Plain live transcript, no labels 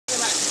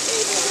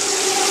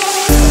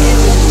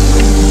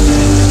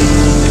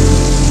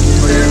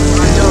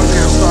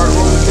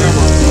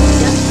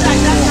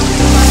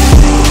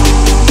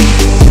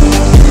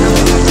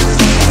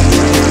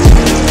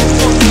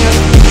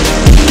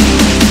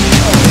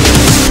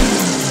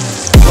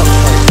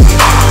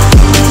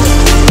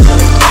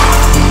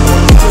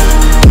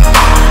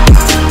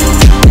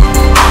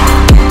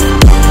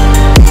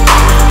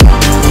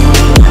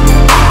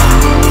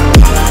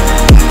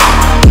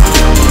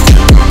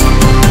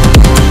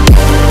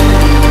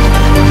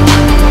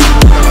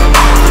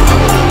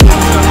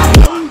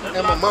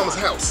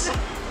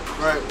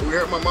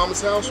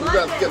mama's house, we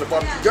got to get the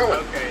barbecue going.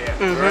 Okay,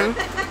 yeah. Right?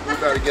 We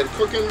got to get it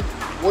cooking.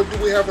 What do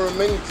we have on the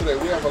menu today?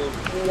 We have a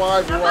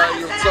wide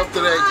variety of stuff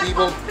today,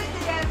 people.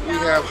 We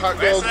have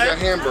hot dogs, we got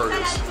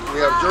hamburgers. We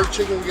have jerk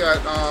chicken, we got,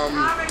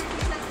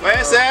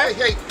 where's that?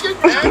 Hey,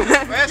 get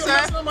that. Where's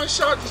that? That's not my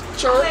shot,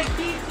 jerk.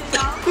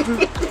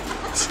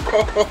 So,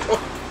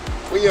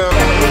 we,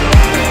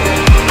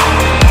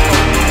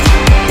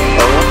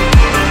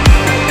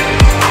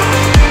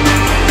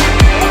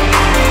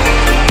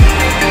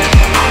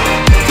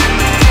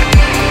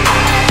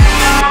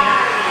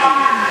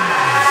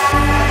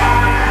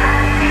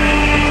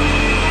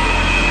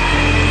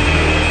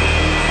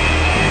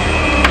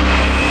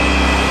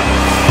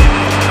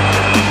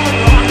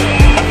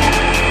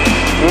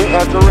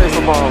 had to erase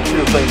some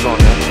few things on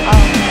there.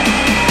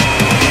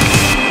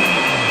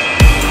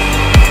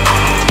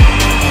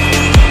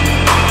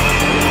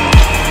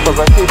 Because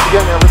I keep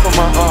forgetting every time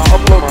I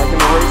upload, I can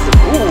erase it.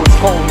 Ooh, it's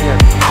cold here.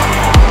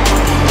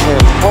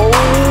 It's cold.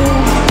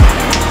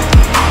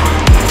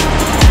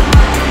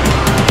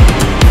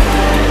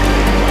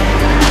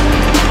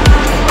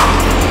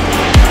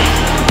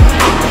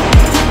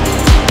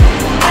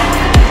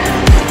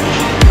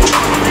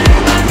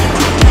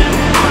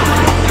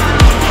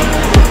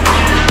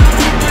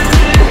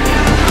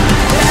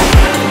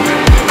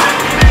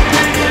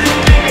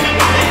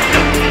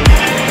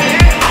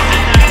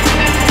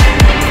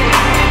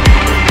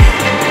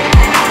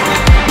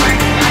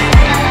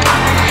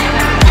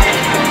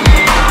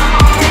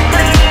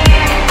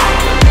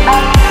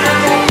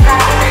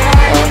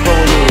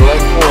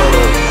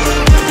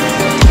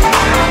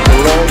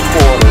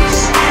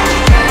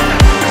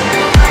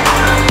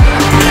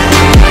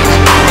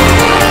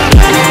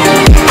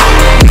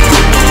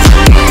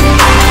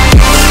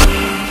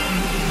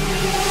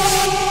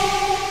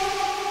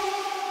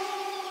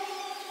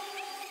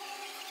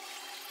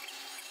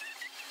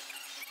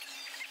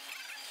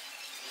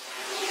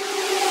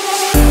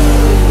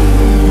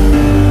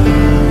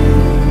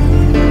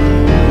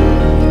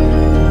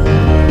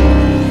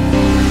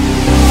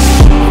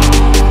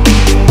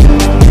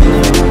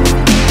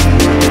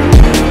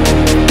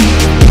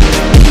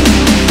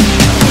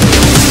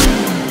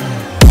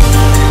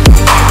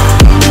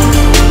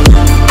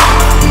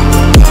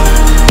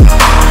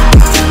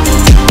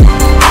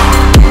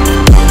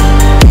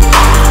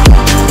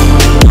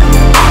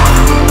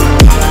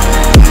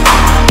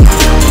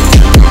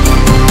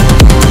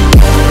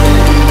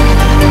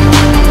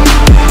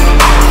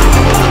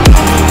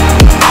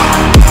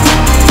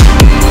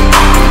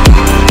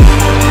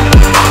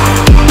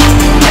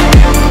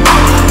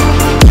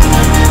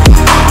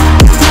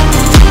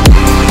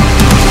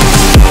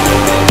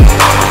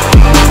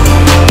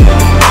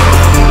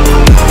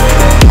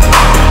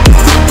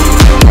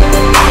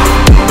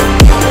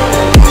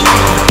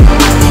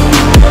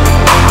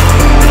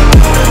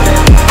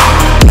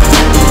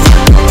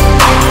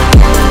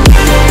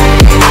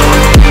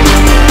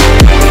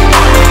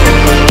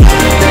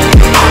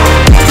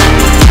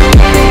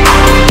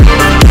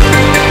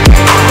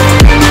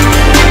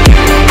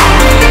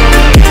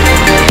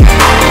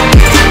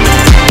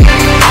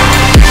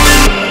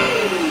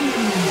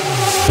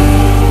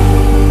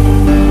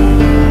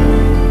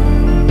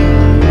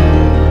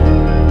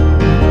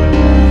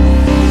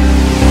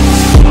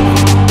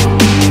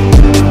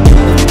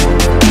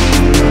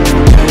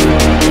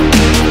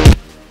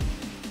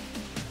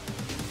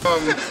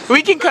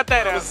 We can cut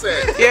that out.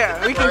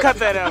 Yeah, we can cut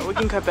that out. We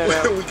can cut that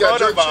out. We got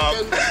jerk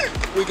chicken.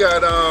 We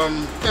got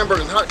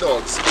hamburgers, hot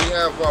dogs. We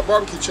have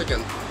barbecue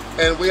chicken,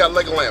 and we got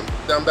leg of lamb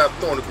down back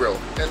on the grill.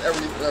 And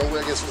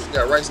I guess we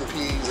got rice and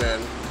peas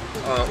and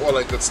all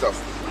that good stuff.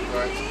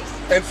 Right?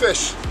 And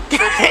fish. All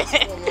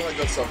that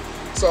good stuff.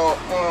 So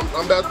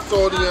I'm about to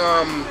throw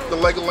the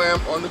leg of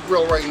lamb on the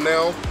grill right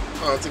now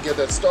to get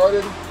that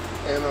started.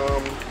 And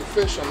the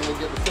fish, I'm gonna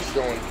get the fish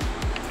going.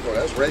 Oh,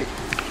 that's ready.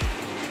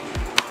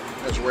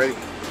 That's ready.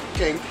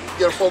 Can you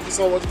get a focus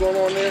on what's going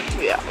on there?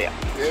 Yeah. Yeah?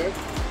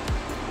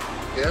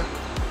 Yeah?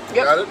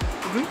 Yep. Got it?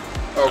 Mm-hmm.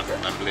 Okay.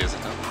 I'm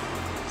blazing now.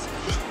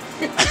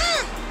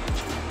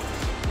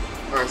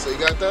 Alright, so you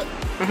got that?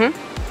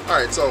 Mm-hmm.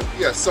 Alright, so,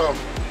 yeah, so,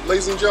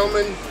 ladies and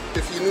gentlemen,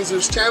 if you're new to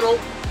this channel,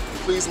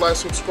 please like,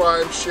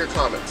 subscribe, share,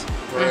 comment,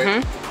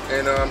 right? Mm-hmm.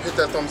 And hit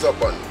that thumbs up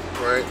button,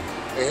 right?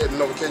 And hit the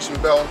notification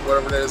bell,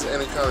 whatever it is,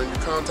 any kind of new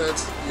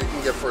content, you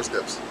can get first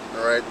dibs,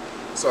 alright?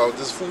 So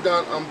this is food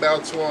down. I'm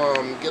about to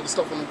get the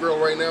stuff on the grill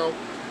right now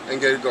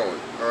and get it going.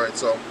 All right,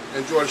 so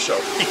enjoy the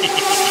show.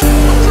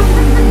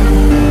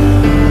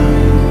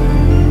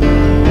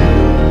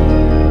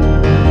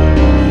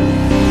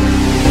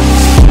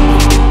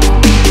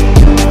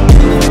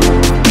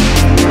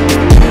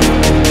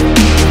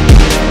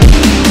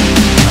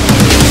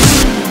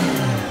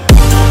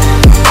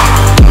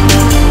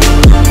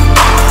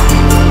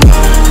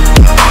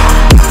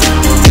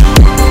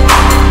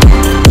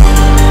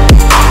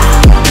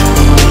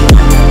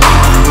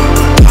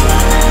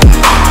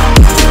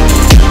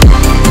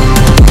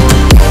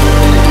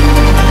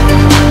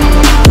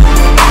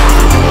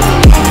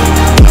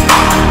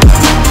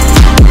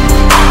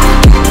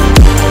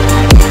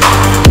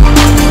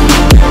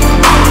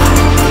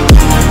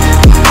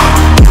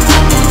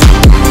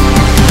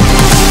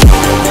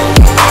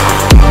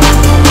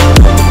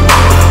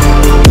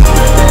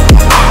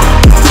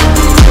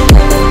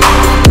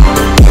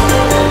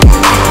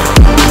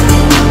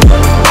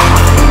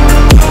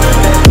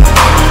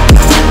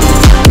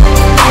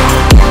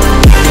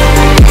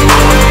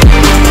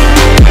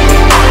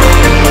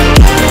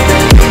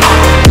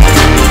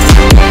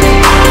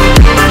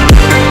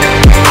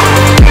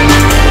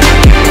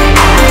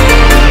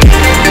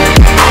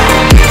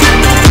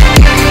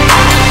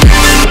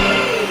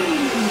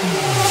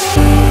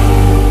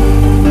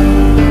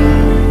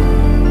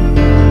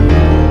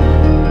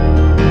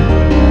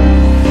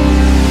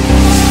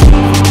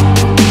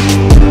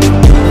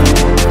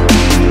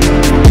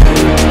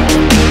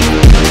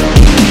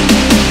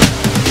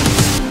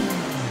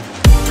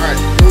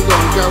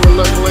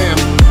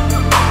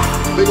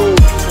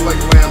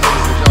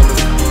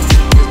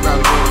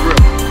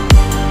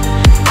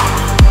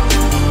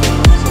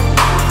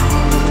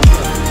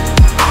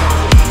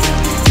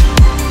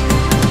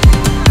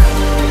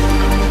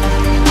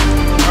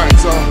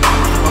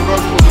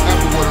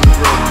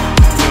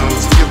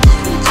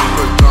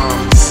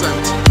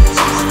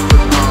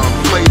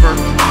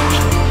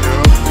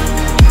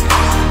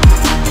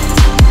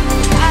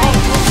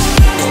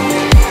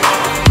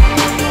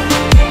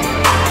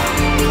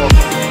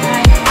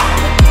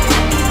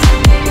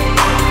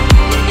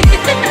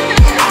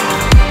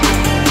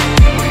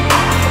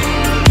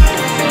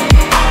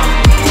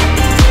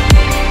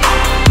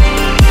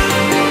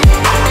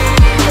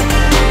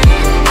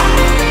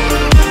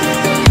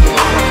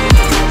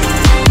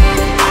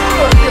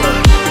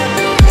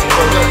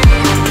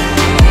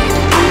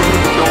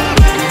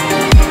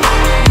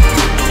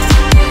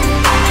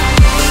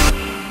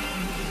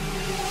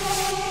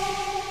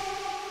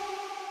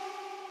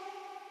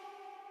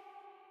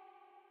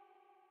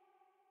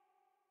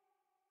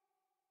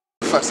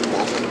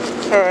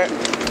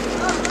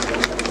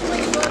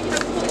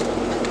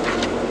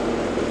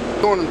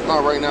 Doing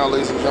right now,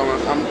 ladies and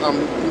gentlemen,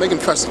 I'm making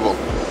festival,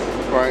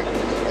 right?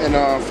 And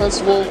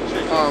festival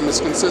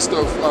it consists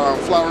of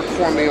flour,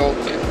 cornmeal.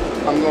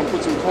 I'm gonna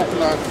put some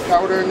coconut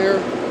powder in there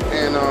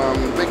and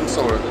baking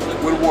soda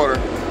with water.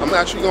 I'm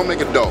actually gonna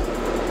make a dough,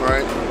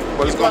 right?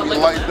 But it's gonna be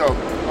light dough,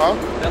 huh?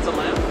 That's a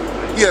lamb.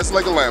 Yeah, it's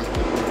like a lamb.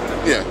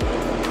 Yeah,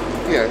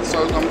 yeah.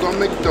 So I'm gonna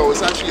make a dough.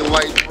 It's actually a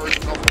light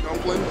version of a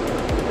dumpling,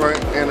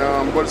 right? And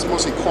but it's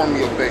mostly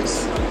cornmeal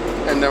based.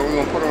 And then we're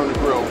gonna put it on the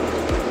grill.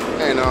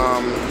 And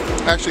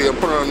actually, I'll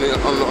put it on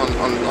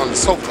the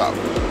stove top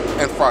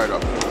and fry it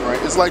up. Right?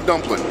 It's like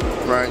dumpling,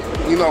 right?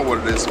 You know what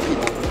it is,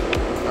 people.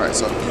 All right,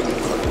 so you can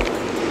cook.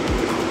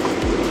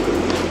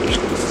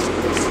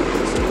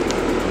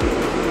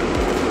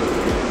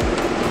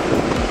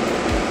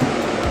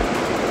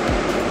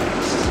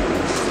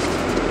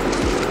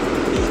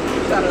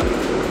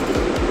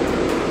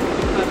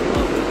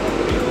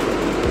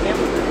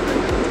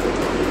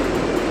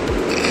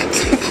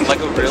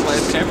 Like a real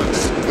life cameraman.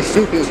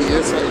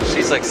 Yes, sir.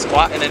 She's like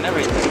squatting and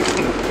everything.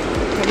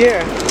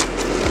 Yeah.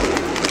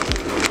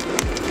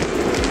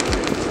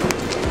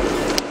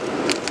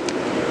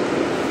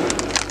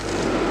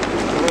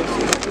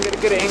 Get a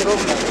good angle.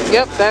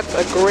 Yep, that's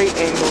a great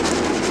angle.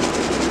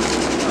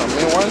 Oh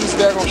man, why is this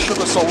daggone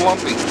sugar so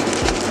lumpy?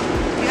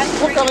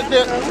 What kind of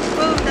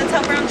Food, that's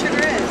how brown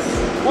sugar is.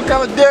 What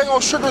kind of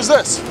daggone sugar is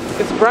this?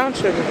 It's brown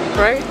sugar,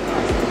 right?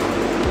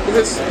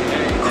 This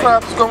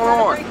crap's going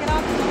on. Break it off.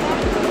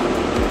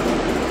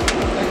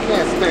 I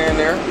can't stay in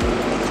there.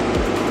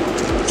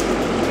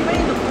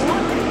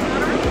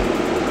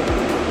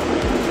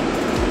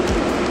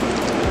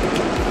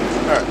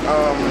 Alright,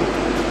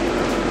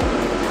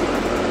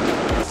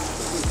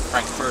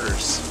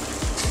 Frankfurters.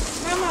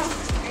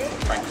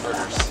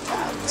 Frankfurters.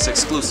 It's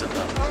exclusive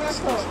though.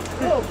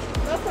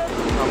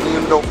 I'm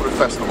eating dough for the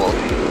festival.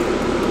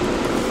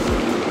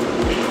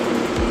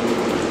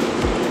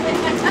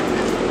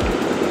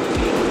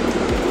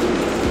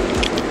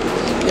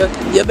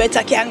 You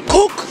better can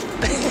cook.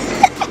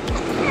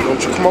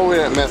 Don't you come over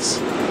here, that mess.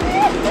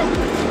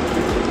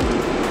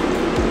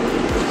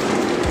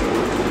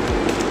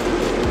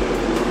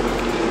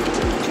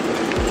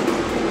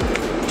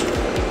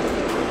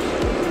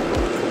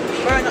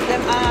 Burn up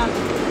them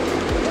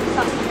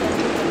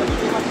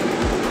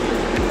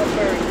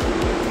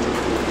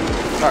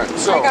Alright,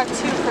 so. I got 2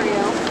 for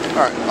you.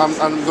 Alright,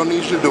 I'm gonna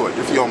need you to do it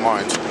if you don't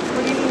mind.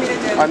 What do you need me to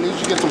do? I need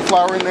you to get some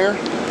flour in there.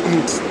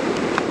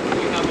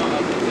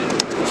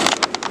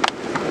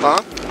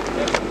 Huh?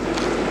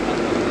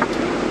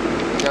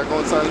 You gotta go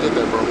inside and get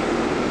that, bro.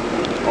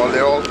 Oh,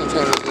 they're all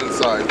containers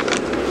inside.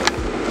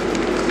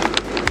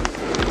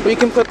 We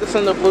can put this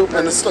in the blooper.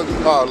 And the stove,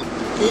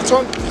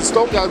 the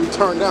stove gotta be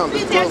turned down.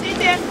 The grill, you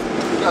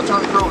gotta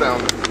turn the grill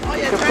down. Oh,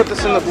 yeah, We can put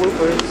this in the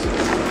bloopers.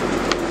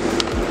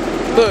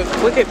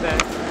 Look at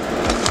that.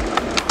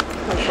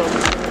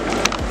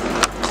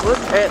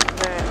 Look at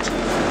that.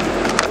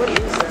 What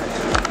is that?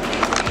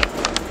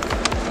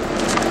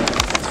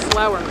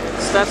 Flour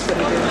mix. That's what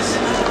it is.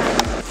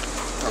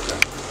 Okay.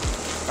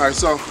 Alright,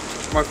 so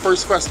my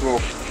first festival,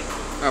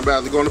 I'm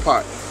about to go in the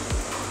pot.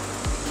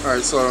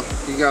 Alright, so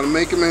you gotta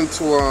make them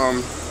into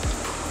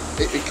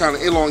it kind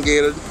of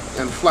elongated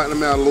and flatten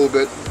them out a little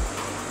bit.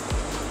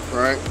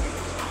 Right?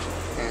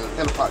 And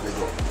in the pot they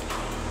go.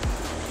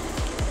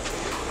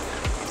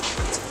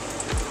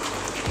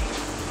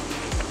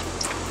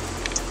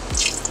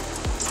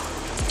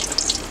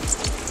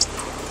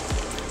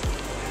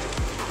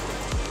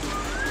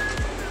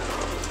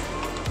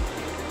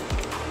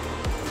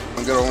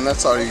 Get on that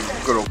side, you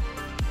go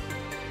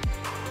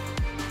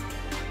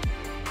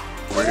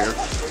over here.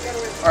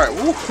 Alright,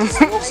 woo!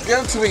 Let's get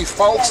into me,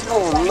 folks.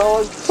 Oh,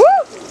 Lord. Woo!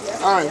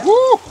 Alright,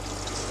 woo!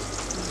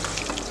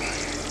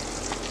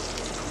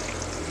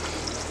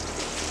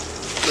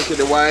 Look at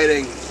the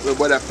whiting. Look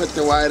what I put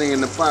the whiting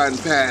in the frying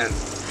pan.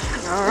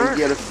 Alright. And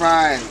get it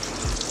fried.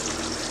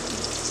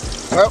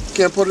 Well,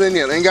 can't put it in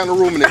yet. Ain't got no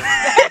room in it.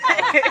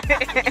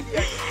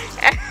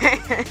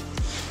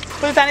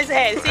 Put it on his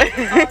head, see?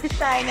 All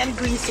shiny and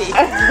greasy.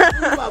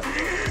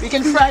 We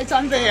can fry it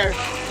on there.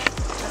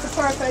 That's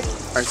perfect.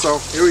 Alright, so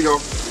here we go.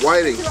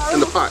 Whiting in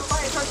the pot.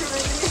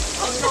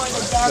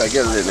 Yeah,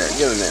 get it in there.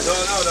 Get it in there. No,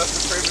 that's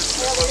the favorite.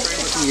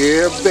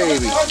 Yeah,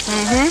 baby.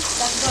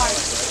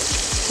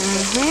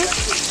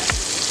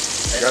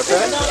 Got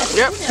that?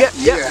 Yep.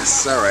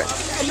 Yes, alright.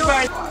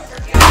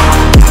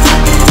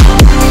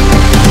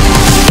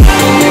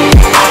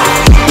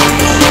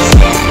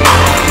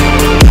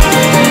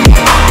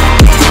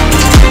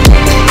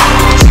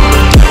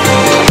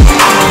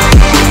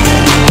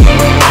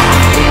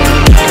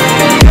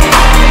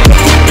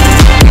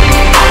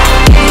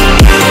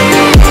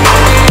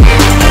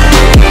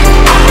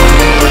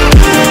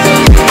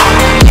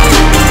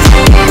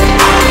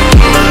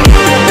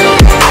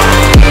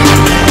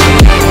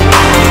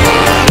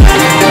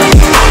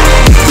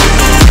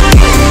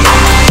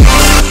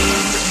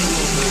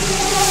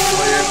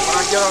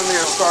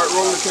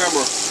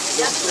 Camera.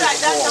 That's right,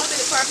 that's gonna be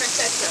the perfect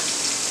texture.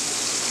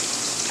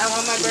 I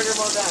want my burger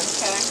well done,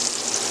 okay?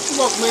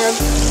 Look, man.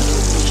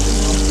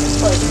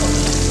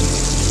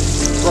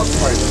 rough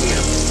fry again.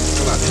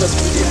 I'm not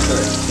testing it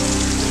today.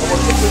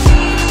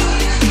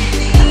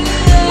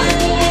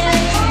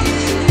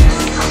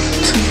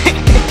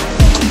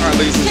 Alright,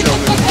 ladies and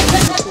gentlemen,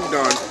 food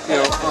done. You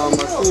know,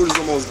 my food is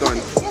almost done.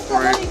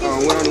 Alright,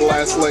 we're on the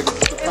last leg of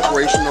the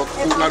preparation of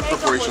food, not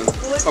preparation,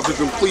 of the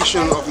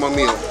completion of my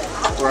meal.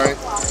 Right?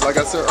 Like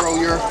I said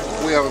earlier,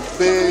 we have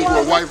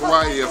a wide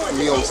variety of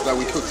meals that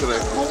we cook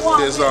today.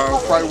 There's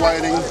fried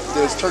whiting,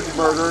 there's turkey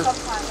burger,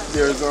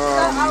 there's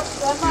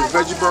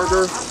veggie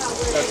burger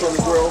that's on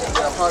the grill, we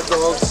have hot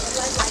dogs,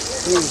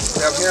 we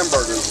have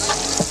hamburgers.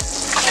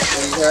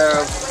 We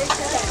have,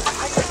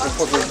 let's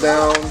put this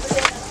down,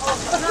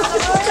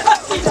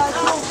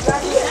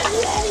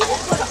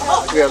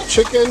 we have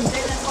chicken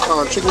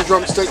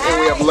drumstick,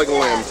 and we have leg of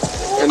lamb.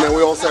 And then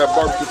we also have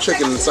barbecue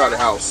chicken inside the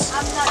house.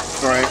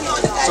 Alright,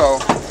 so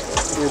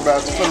we're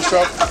about to finish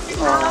up,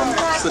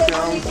 sit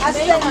down,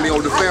 have a meal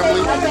with the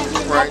family.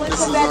 Right, this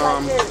is the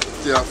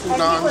food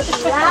Dhon.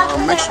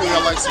 Make sure you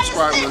like,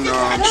 subscribe, and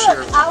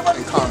share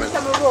and comment.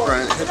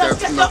 Right, hit that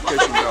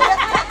notification bell.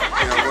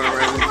 You know,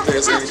 whenever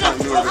there's any kind of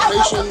new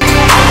notification.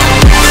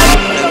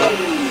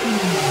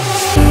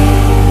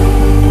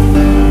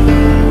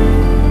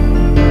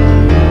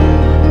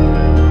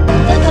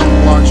 Thank you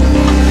for watching.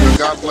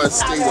 God bless.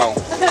 Stay well.